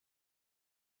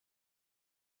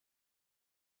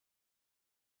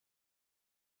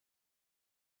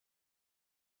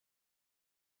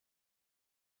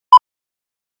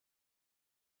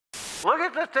Look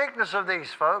at the thickness of these,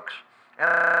 folks. And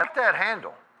I like that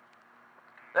handle.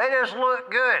 They just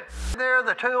look good. They're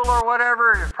the tool or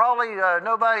whatever. Probably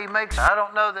nobody makes. I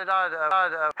don't know that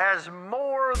has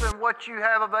more than what you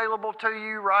have available to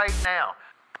you right now.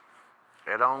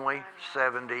 At only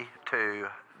 $72.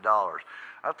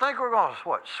 I think we're going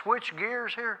to, switch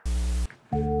gears here?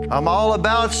 I'm all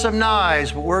about some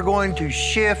knives, but we're going to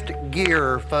shift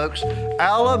gear, folks.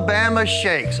 Alabama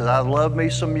Shakes, and I love me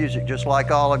some music just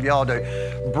like all of y'all do.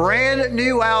 Brand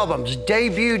new albums,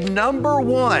 debuted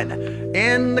 #1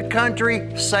 in the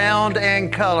country, sound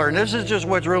and color. And this is just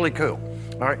what's really cool.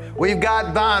 All right, we've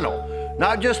got vinyl.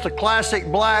 Not just the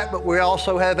classic black, but we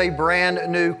also have a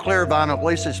brand new clear vinyl. At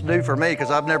least it's new for me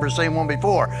because I've never seen one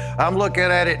before. I'm looking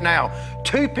at it now.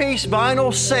 2-piece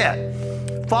vinyl set.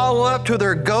 Follow up to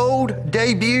their gold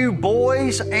debut,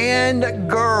 Boys and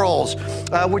Girls,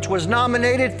 which was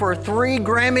nominated for 3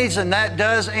 Grammys, and that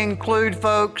does include,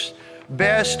 folks,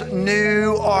 Best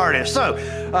New Artist. So,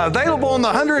 available on the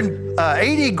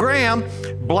 180-gram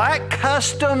black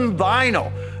custom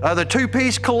vinyl. The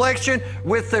 2-piece collection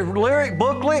with the lyric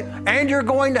booklet, and you're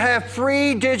going to have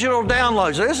free digital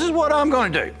downloads. So this is what I'm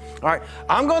going to do. All right,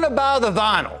 I'm going to buy the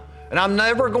vinyl, and I'm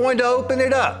never going to open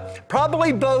it up.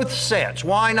 Probably both sets.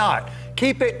 Why not?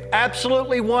 Keep it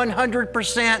absolutely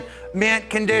 100% mint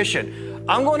condition.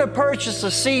 I'm going to purchase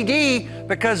a CD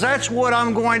because that's what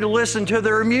I'm going to listen to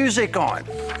their music on.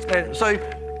 And so,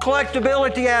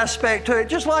 collectability aspect to it,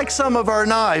 just like some of our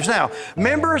knives. Now,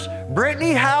 members,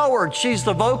 Brittany Howard, she's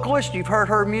the vocalist. You've heard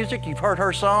her music, you've heard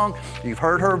her song, you've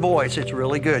heard her voice. It's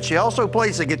really good. She also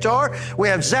plays the guitar. We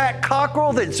have Zach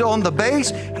Cockrell that's on the bass,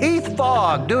 Heath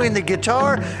Fogg doing the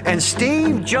guitar, and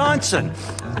Steve Johnson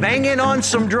banging on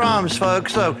some drums,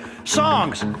 folks. So,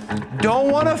 songs, Don't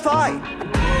Wanna Fight.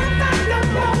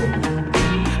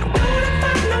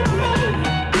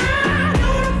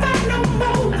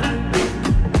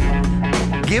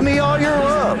 Give Me All Your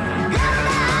Love.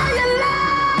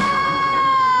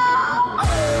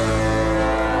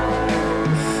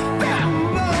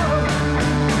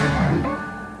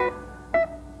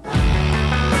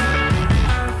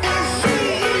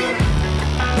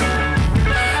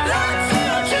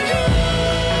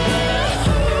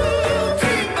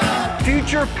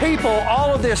 Future People,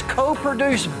 all of this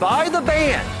co-produced by the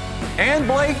band and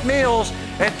Blake Mills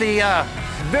at the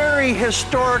very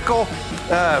historical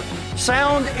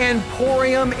Sound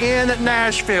Emporium in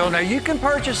Nashville. Now you can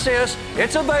purchase this.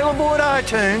 It's available at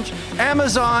iTunes,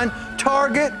 Amazon,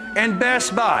 Target, and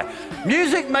Best Buy.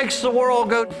 Music makes the world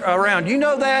go around. You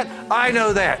know that, I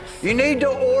know that. You need to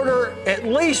order at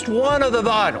least one of the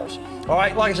vinyls. All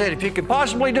right, like I said, if you could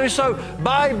possibly do so,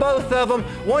 buy both of them.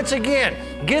 Once again,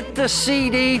 get the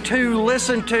CD to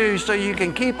listen to so you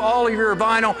can keep all of your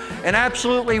vinyl in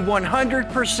absolutely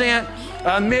 100%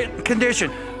 mint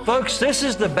condition. Folks, this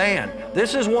is the band.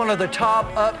 This is one of the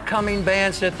top upcoming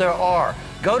bands that there are.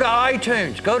 Go to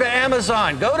iTunes, go to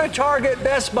Amazon, go to Target,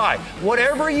 Best Buy.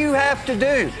 Whatever you have to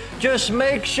do, just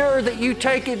make sure that you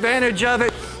take advantage of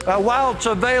it while it's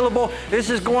available.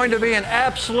 This is going to be an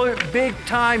absolute big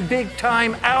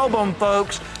time album,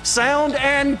 folks. Sound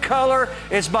and color.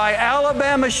 It's by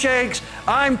Alabama Shakes.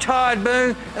 I'm Todd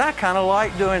Boone, and I kind of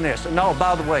like doing this. And no,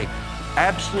 by the way,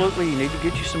 absolutely, you need to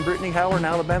get you some Brittany Howard and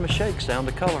Alabama Shakes, sound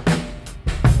to color.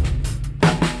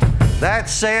 That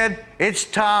said, it's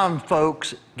time,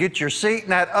 folks. Get your seat in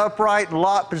that upright and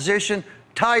locked position,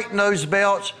 tighten those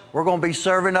belts. We're going to be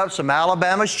serving up some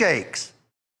Alabama Shakes.